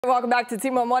Welcome back to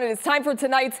Team11, and it's time for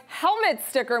tonight's helmet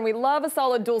sticker, and we love a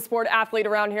solid dual sport athlete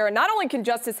around here. And not only can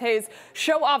Justice Haynes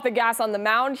show off the gas on the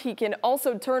mound, he can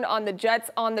also turn on the Jets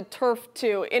on the turf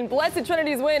too. In Blessed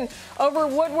Trinity's win over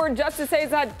Woodward, Justice Haynes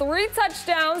had 3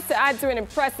 touchdowns to add to an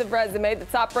impressive resume. The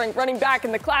top-ranked running back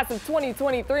in the class of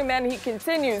 2023, man, he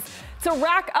continues to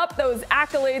rack up those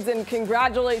accolades, and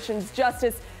congratulations,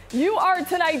 Justice. You are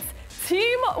tonight's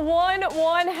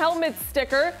Team11 helmet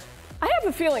sticker. I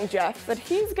have a feeling, Jeff, that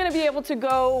he's going to be able to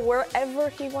go wherever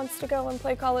he wants to go and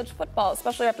play college football,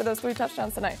 especially after those 3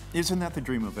 touchdowns tonight. Isn't that the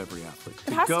dream of every athlete?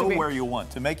 It has to to be. go where you want,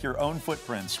 to make your own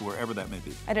footprints wherever that may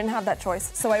be. I didn't have that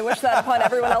choice, so I wish that upon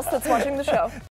everyone else that's watching the show.